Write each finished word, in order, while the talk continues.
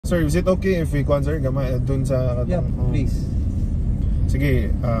Sir, is it okay if we sir gamay dun sa Yeah, please. Sige,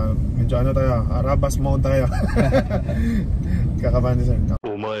 medyo ano tayo, Arabas mode tayo. Kakabahan sir.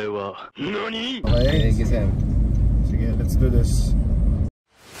 Omae wa nani? Okay, Thank you, sir. sige, let's do this.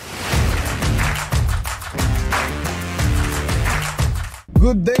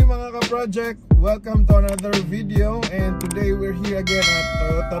 Good day mga ka-project! Welcome to another video, and today we're here again at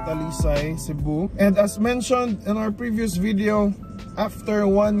Toyota Talisay, Cebu. And as mentioned in our previous video, after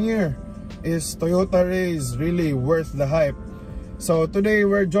 1 year, is Toyota Raize really worth the hype? So today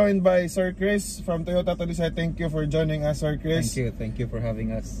we're joined by Sir Chris from Toyota Talisay. Thank you for joining us, Sir Chris. Thank you for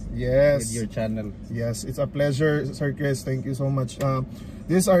having us. Yes, with your channel. Yes, it's a pleasure, Sir Chris. Thank you so much.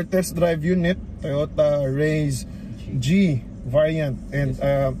 This is our test drive unit, Toyota Raize G variant, and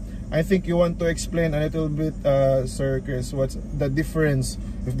yes, I think you want to explain a little bit, Sir Chris, what's the difference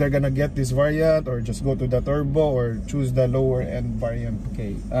if they're gonna get this variant or just go to the turbo or choose the lower end variant.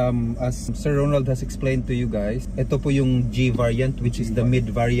 Okay, as Sir Ronald has explained to you guys, ito po yung G variant, which is the mid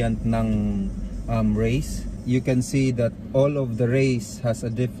variant ng Raize. You can see that all of the Raize has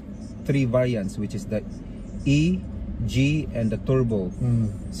a three variants, which is the E, G, and the turbo.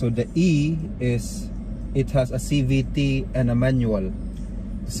 So the E is, it has a CVT and a manual.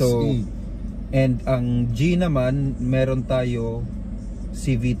 So, and ang G naman, meron tayo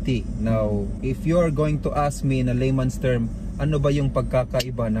CVT. Now, if you are going to ask me in a layman's term, ano ba yung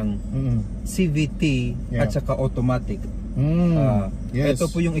pagkakaiba ng CVT at saka automatic? Yes.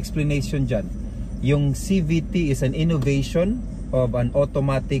 Ito po yung explanation dyan. Yung CVT is an innovation of an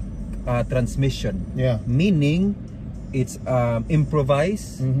automatic transmission. Meaning, it's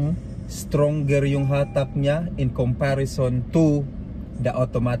improvised, stronger yung hatak niya in comparison to the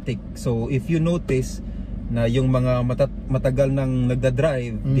automatic. So if you notice na yung mga matagal nang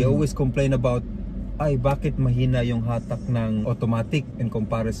nagda-drive, they always complain about, ay bakit mahina yung hatak ng automatic in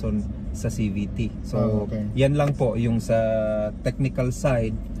comparison sa CVT. So yan lang po yung sa technical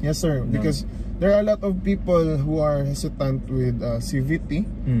side. Yes sir, because there are a lot of people who are hesitant with CVT,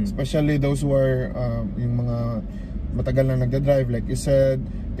 especially those who are yung mga matagal na nagda-drive, like you said,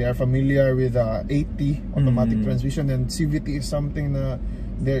 they are familiar with 80 automatic transmission, and CVT is something na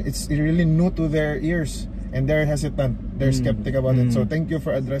it's really new to their ears and they're hesitant, they're skeptic about it. So thank you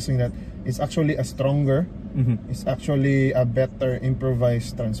for addressing that. It's actually a stronger, it's actually a better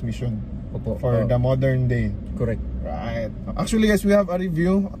improvised transmission for the modern day. Correct. Right. Actually guys, we have a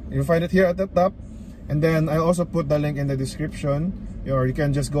review. You find it here at the top, and then I also put the link in the description, or you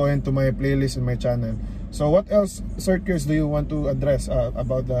can just go into my playlist in my channel. So what else, Sir Chris, do you want to address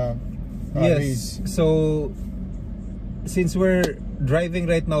about the Raize? So since we're driving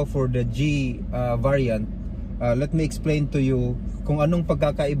right now for the G variant, let me explain to you kung anong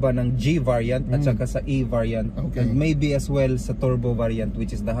pagkakaiba ng G variant at saka sa E variant, and maybe as well sa turbo variant,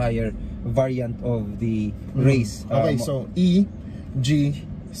 which is the higher variant of the Raize. So E, G,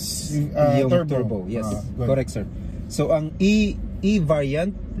 yung turbo. Yes, correct sir. So ang E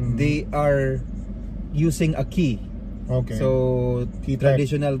variant, they are using a key. So key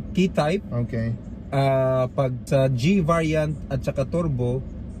traditional type. Key type. Pag sa G variant at saka turbo,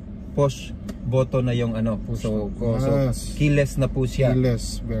 push button na yung ano. So keyless na po siya.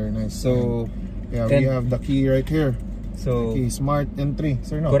 Keyless, very nice. So yeah, we have the key right here. So key, smart entry,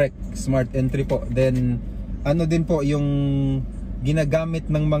 sir, no? Correct, smart entry po. Then ano din po yung ginagamit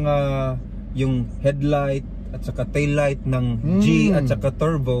ng mga yung headlight at saka tail light ng G at saka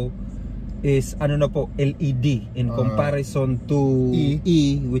turbo is ano na po, LED in comparison to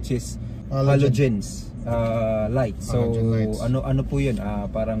E, which is halogens light. So ano po yun,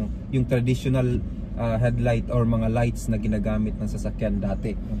 parang yung traditional headlight or mga lights na ginagamit ng sasakyan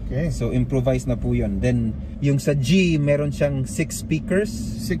dati. So improvised na po yun. Then yung sa G, meron siyang 6 speakers.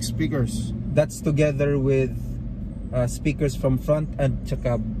 6 speakers. That's together with speakers from front and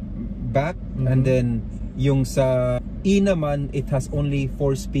tsaka back. And then yung sa E naman, it has only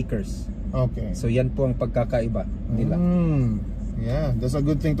 4 speakers. So yan po ang pagkakaiba nila. Yeah, that's a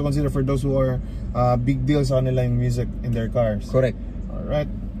good thing to consider for those who are big deals on online music in their cars. Correct. Alright.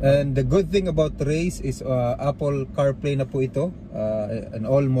 And the good thing about Raize is Apple CarPlay na po ito in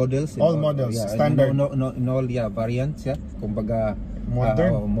all models. All models, standard. In all variants. Kumbaga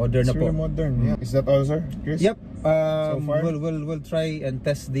modern. Modern na po. Really modern. Is that all, sir, Chris? Yep. So far? We'll try and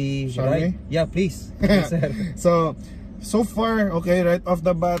test the ride. Yeah, please. Yes, sir. So far, okay, right off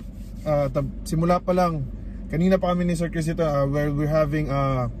the bat, simula pa lang, kanina pa kami ni Sir Chris ito, where we're having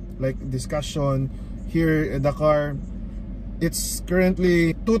like discussion here in the car. It's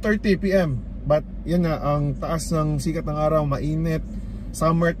currently 2:30 PM, but yun nga, ang taas ng sikat ng araw, mainit,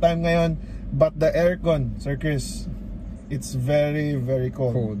 summertime ngayon, but the aircon, Sir Chris, it's very, very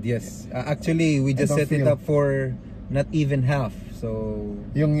cold. Cold, yes. Actually, we just set it up for not even half. So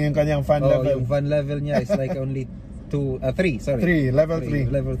yung kanyang fan level. Yung fan level niya is like only 3, sorry. Level 3.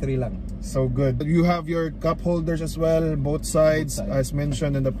 Level 3 lang. So good. You have your cup holders as well, both sides. As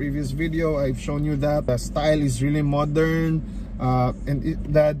mentioned in the previous video, I've shown you that. The style is really modern. And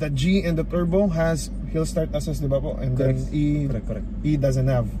the G and the turbo has hill start assist, diba po? And correct. then Correct. E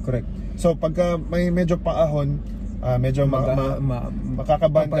doesn't have. Correct. So pagka may medyo paahon, medyo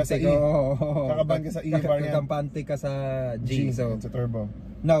makakaban ka sa E. Kakaban ka sa E variant. Kakampante ka sa G. So sa turbo.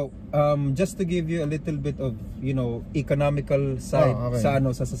 Now, just to give you a little bit of, economical side sa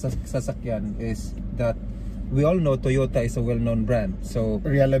sasakyan is that we all know Toyota is a well-known brand. So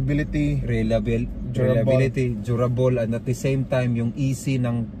reliability, durable, and at the same time yung easy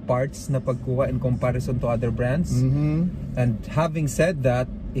ng parts na pagkuha in comparison to other brands. And having said that,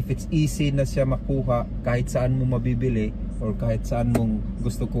 if it's easy na siya makuha kahit saan mo mabibili or kahit saan mong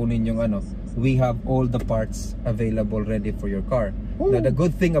gusto kunin yung we have all the parts available ready for your car. Ooh. Now the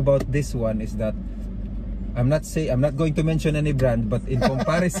good thing about this one is that I'm not going to mention any brand, but in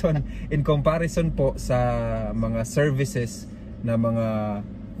comparison po sa mga services na mga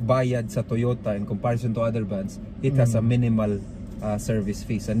bayad sa Toyota in comparison to other brands, it has a minimal service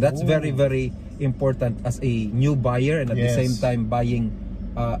fees, and that's very, very important as a new buyer, and at the same time buying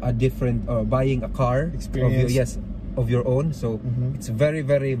buying a car of your own. So it's very,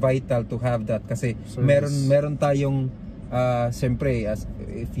 very vital to have that kasi meron tayong siyempre,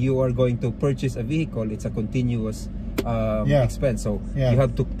 if you are going to purchase a vehicle, it's a continuous expense, so you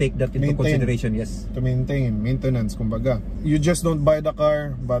have to take that into consideration. To maintain, maintenance kumbaga. You just don't buy the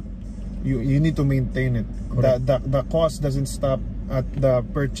car, but you need to maintain it. The cost doesn't stop at the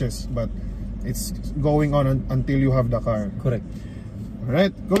purchase, but it's going on until you have the car. Correct.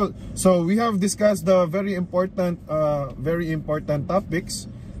 Alright, cool. So we have discussed the very important topics.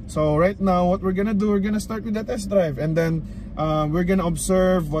 So right now, what we're gonna do, we're gonna start with the test drive, and then we're gonna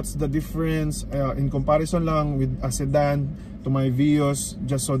observe what's the difference in comparison lang with a sedan to my Vios,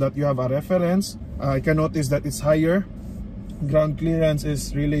 just so that you have a reference. I can notice that it's higher. Ground clearance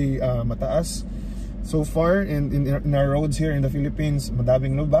is really mataas. So far in our roads here in the Philippines,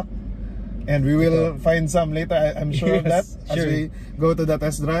 madaming lubak. And we will find some later, I'm sure of that, as we go to the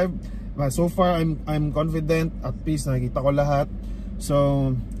test drive. So far, I'm confident. At peace, nakikita ko lahat.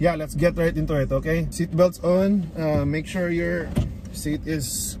 So yeah, let's get right into it, okay? Seatbelts on. Make sure your seat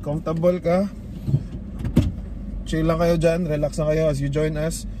is comfortable ka. Chill lang kayo dyan, relax lang kayo as you join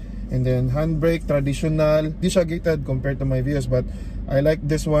us. And then handbrake, traditional. Di siya gated compared to my Vios, but I like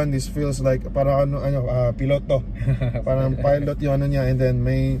this one. This feels like parang piloto. Parang pilot yung niya. And then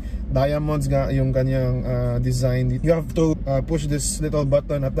may diamonds nga yung kanyang design. You have to push this little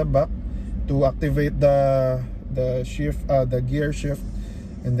button at the back to activate the shift, the gear shift.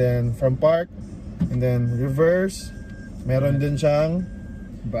 And then from park, and then reverse. Meron din siyang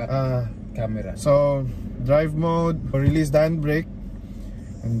back camera. So drive mode, release the handbrake,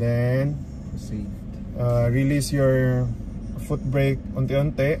 and then release your foot brake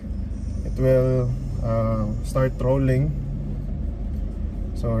unti-unti. It will start rolling.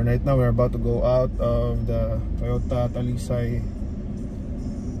 So right now we're about to go out of the Toyota Talisay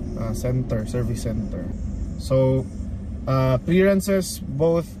service center. So clearances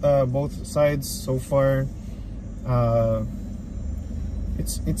both sides so far,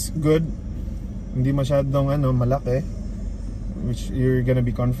 it's good. Hindi masyadong malaki, which you're gonna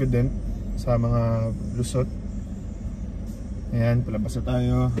be confident sa mga lusot. Ayan, palabas na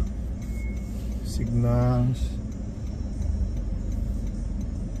tayo. Signals.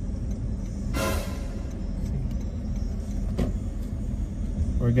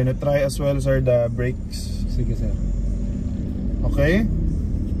 We're gonna try as well, sir, the brakes. Sige, sir. Okay.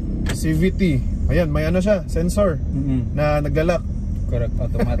 CVT. Ayan, may siya, sensor na naglalak. Correct,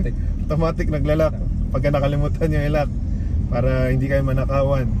 automatic. Automatic naglalak pagka nakalimutan yung ilak, para hindi kayo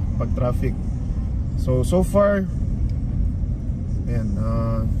manakawan pag traffic. So far, ayan,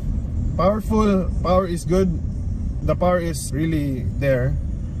 power is good. The power is really there.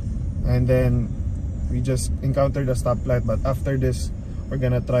 And then we just encountered a stoplight, but after this we're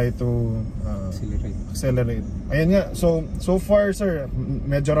gonna try to accelerate. Ayan nga, so far, sir,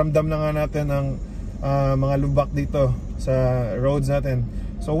 medyo ramdam na nga natin ang mga lubak dito sa roads natin.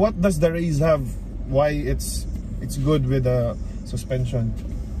 So what does the Raize have? Why it's good with the suspension?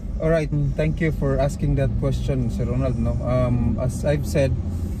 Alright, thank you for asking that question, Sir Ronald. No? As I've said,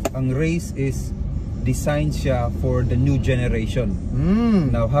 ang Raize is designed siya for the new generation.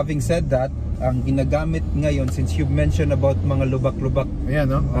 Now, having said that, ang ginagamit ngayon, since you mentioned about mga lubak-lubak, yeah,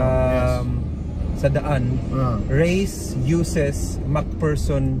 no? sa daan, Raize uses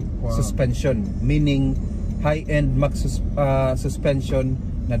MacPherson suspension, meaning high-end Mac suspension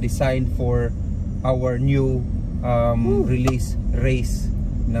na designed for our new release Raize,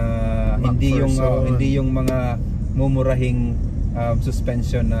 na hindi yung mga mumurahing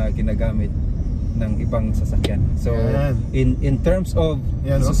suspension na ginagamit ng ibang sasakyan. So in terms of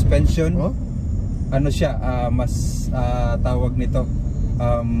suspension, ano siya, mas tawag nito,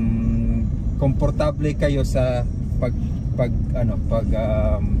 komportable kayo sa pag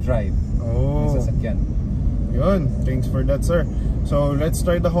drive ng sasakyan. Yun, thanks for that, sir. So let's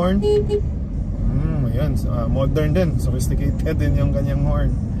try the horn. Ayan, modern din, sophisticated din yung kanyang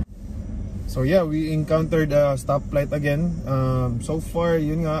horn. So yeah, we encountered a stoplight again. So far,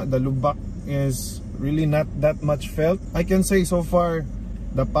 yun nga, the lubak is really not that much felt. I can say so far,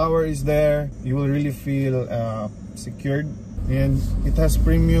 the power is there. You will really feel secured. And it has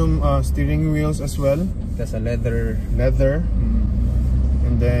premium steering wheels as well. It has a leather.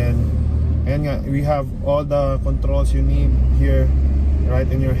 And then, ayan nga, we have all the controls you need here, right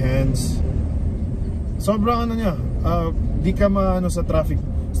in your hands. Sobrang ano niya, di ka maano sa traffic.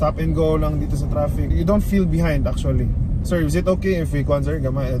 Stop and go lang dito sa traffic. You don't feel behind actually. Sir, is it okay if we sir,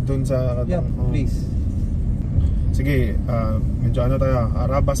 gamay dun sa... Yeah, please. Sige, medyo ano tayo,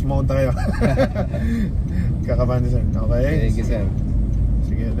 Arabas mount tayo. Kakabahan sir. Okay? Sige sir.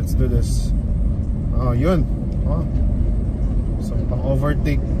 Sige, let's do this. Yun. So,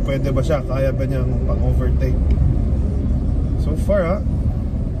 pang-overtake, pwede ba siya? Kaya ba niyang pang-overtake? So far,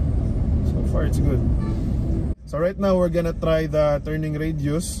 so far it's good. So right now, we're gonna try the turning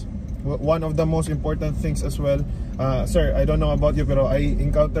radius. One of the most important things as well. Sir, I don't know about you, pero I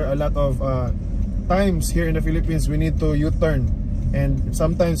encounter a lot of times here in the Philippines, we need to U-turn. And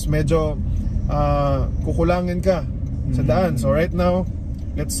sometimes, medyo kukulangin ka sa daan. So right now,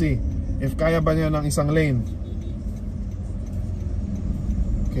 let's see if kaya ba niya ng isang lane.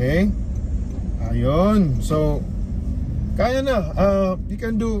 Okay. Ayun. So kaya na. You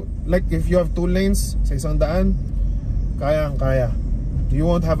can do like if you have 2 lanes sa isang daan, kaya. You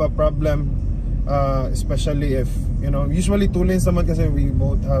won't have a problem, especially if, you know, usually 2 lanes naman kasi we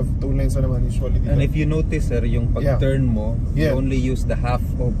both have 2 lanes na naman usually dito. And if you notice sir, yung pag-turn mo, you only use the half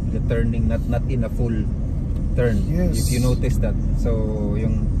of the turning, not in a full turn. If you notice that. So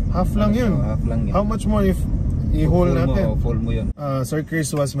yung half lang yun. Half lang yun. How much more if i-hold natin? Full mo yun. Sir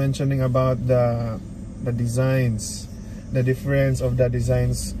Chris was mentioning about the designs, the difference of the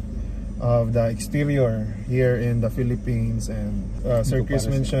designs of the exterior here in the Philippines. And Sir Chris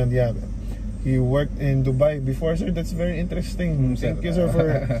mentioned, he worked in Dubai before, sir. That's very interesting. Thank you, sir,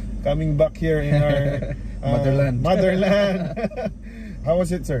 for coming back here in our motherland. How was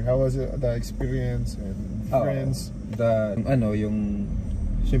it, sir? How was it, the experience and friends? Yung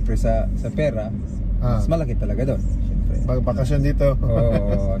syempre sa pera, mas malaki talaga doon. Syempre. Bakasyon dito.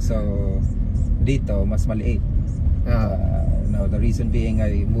 So dito mas maliit. Now the reason being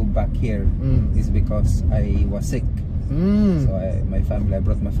I moved back here is because I was sick. So I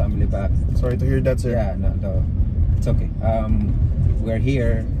brought my family back. Sorry to hear that, sir. Yeah, no, it's okay. We're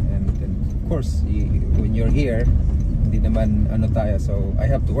here, and of course, when you're here, hindi naman ano tayo. So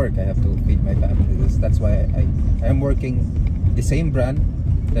I have to work. I have to feed my family. That's why I am working the same brand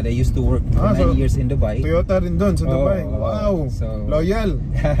that I used to work for 9 years in Dubai. Toyota rin doon sa Dubai. Wow. So loyal.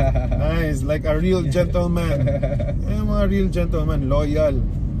 Nice, like a real gentleman. Mga real gentleman, loyal.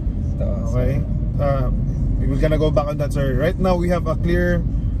 Okay. We're gonna go back on that, sir. Right now we have a clear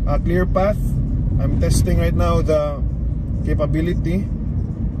path. I'm testing right now the capability,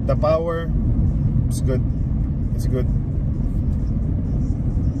 the power. It's good. It's good.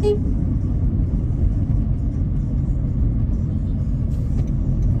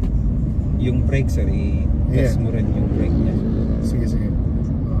 Yung brake, sir, i-test mo rin yung brake niya. Sige.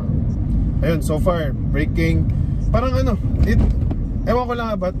 Ayun, so far, braking, parang ewan ko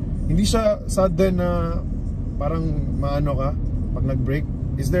lang but hindi siya sudden na parang maano ka pag nag-brake.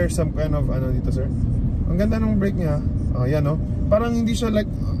 Is there some kind of dito, sir? Ang ganda ng brake niya. Yan, no? Parang hindi siya like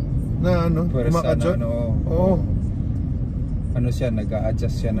na kumakadjot. Siya,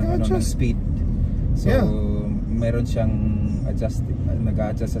 nag-a-adjust siya ng speed. So, meron siyang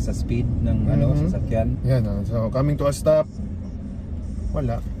nag-a-adjust sa speed ng sasakyan. Yan, so coming to a stop,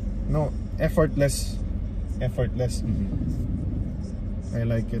 wala. No, effortless. I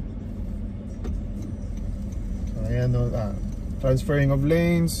like it. So ayan, transferring of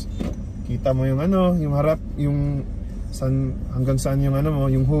lanes. Kita mo yung yung harap, yung hanggang saan yung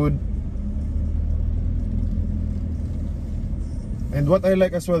yung hood. And what I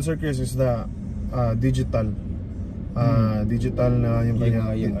like as well, Sir Chris, is the digital digital na yung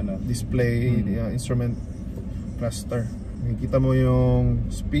kanyang yung ano. display, instrument cluster. Makikita mo yung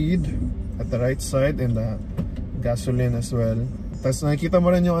speed at the right side and the gasoline as well. Tapos nakikita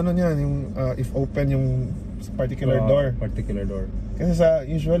mo rin yung ano niyan, yung if open yung particular door. Particular door. Kasi sa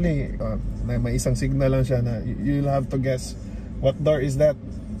usually may isang signal lang siya na you'll have to guess what door is that.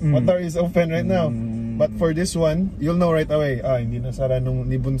 What door is open right now. But for this one, you'll know right away. Hindi nasara nung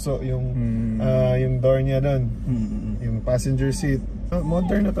ni Bunso yung door niya doon. Yung passenger seat.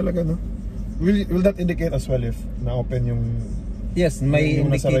 Modern na talaga, no? Will that indicate as well if na-open yung... Yes, may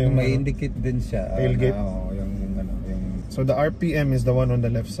indicate, yung, may indicate din siya. Tailgate. Yung So the RPM is the one on the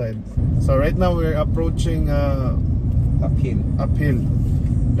left side. So right now we're approaching uphill.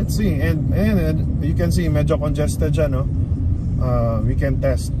 Let's see. And you can see medyo congested siya, no? We can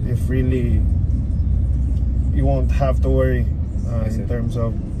test if really you won't have to worry in terms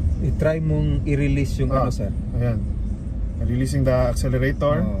of... I-try mong i-release yung ano, sir. Ayan. Releasing the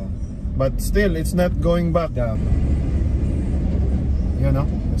accelerator. But still, it's not going back. Yan, no?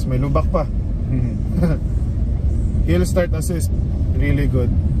 Mas may lubak pa. Hill start assist, really good.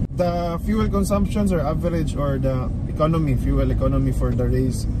 The fuel consumptions are average, or the fuel economy for the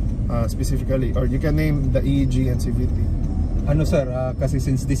Raize specifically, or you can name the EEG and CVT. Ano, sir, kasi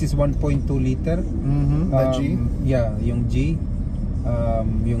since this is 1.2 liter, the G? Yeah, yung G,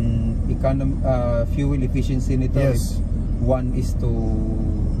 yung fuel efficiency nito is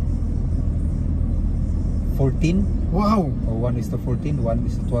 1:14. Wow! O 1:14,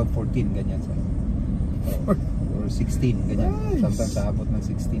 1:12, 14, ganyan, sir. Or 16, ganyan. Nice. Sometimes aabot ng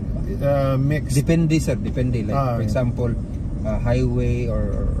 16 pa. Mix. Depende, sir, depende. Like, for example, highway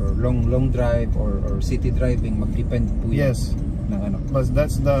or long drive or city driving, mag-depend po yan ng ano. But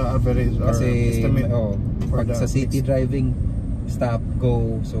that's the average or estimate. Pag sa city driving, stop,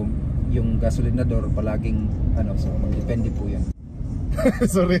 go, so yung gasolinador palaging ano, so mag-depende po yan.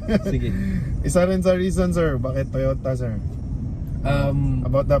 Sorry. Sige. Isa rin sa reason, sir, bakit Toyota, sir?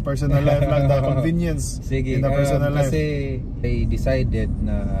 About the personal life lang, the convenience in the personal life. Kasi they decided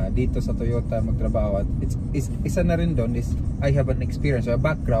na dito sa Toyota magtrabaho, at isa na rin doon is I have an experience, a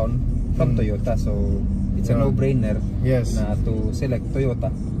background from Toyota, so it's a no-brainer na to select Toyota.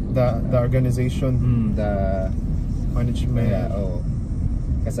 The organization, the management.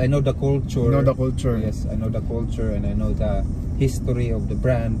 Because I know the culture. You know the culture. Yes, I know the culture and I know the history of the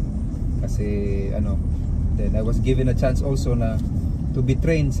brand. Kasi ano, then I was given a chance also na to be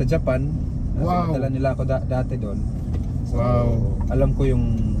trained sa Japan. Wow. Nadala nila ako dati doon. So, alam ko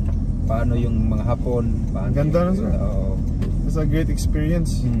yung paano yung mga Hapon. Ganda na, sir. It's a great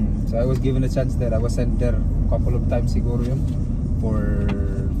experience. So I was given a chance there. I was sent there a couple of times siguro yun for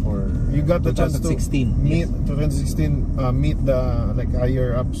you got the chance to 2016 meet the like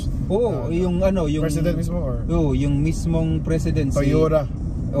higher ups. Yung ano, yung president mismo or? Yung mismong president Toyota.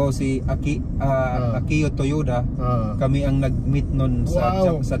 Si Akio Toyoda. Kami ang nag-meet nun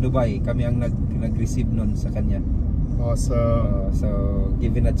sa Dubai. Kami ang nag-receive nun sa kanya. Awesome. So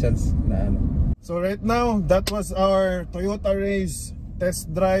given a chance na ano. So right now, that was our Toyota Raize test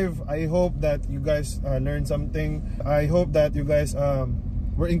drive. I hope that you guys learned something. I hope that you guys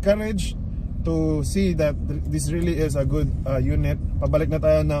were encouraged to see that this really is a good unit. Pabalik na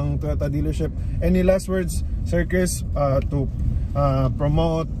tayo ng Toyota dealership. Any last words, Sir Chris, to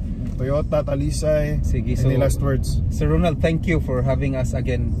promote Toyota Talisay? Sige, any last words? Sir Ronald, thank you for having us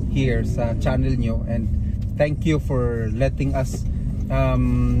again here sa channel nyo, and thank you for letting us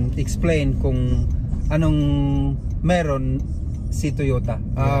explain kung anong meron si Toyota.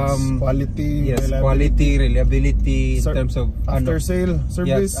 Quality, reliability in terms of after sale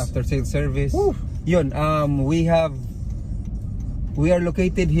service. Yes, after sale service. Yun, we are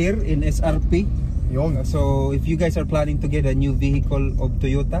located here in SRP. So if you guys are planning to get a new vehicle of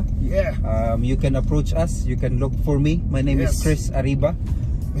Toyota, you can approach us. You can look for me. My name is Chris Arriba.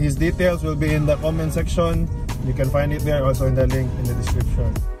 His details will be in the comment section. You can find it there, also in the link in the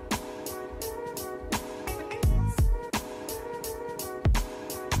description.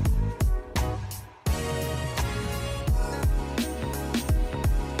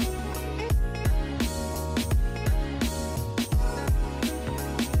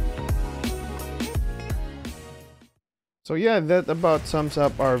 So yeah, that about sums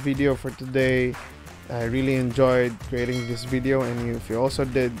up our video for today. I really enjoyed creating this video, and if you also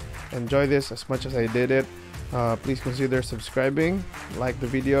did enjoy this as much as I did it, please consider subscribing, like the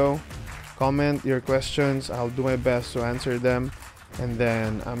video, comment your questions. I'll do my best to answer them, and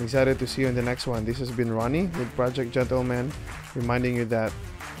then I'm excited to see you in the next one. This has been Ronnie with Project Gentleman, reminding you that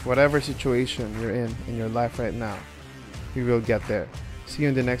whatever situation you're in your life right now, you will get there. See you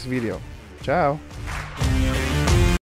in the next video. Ciao!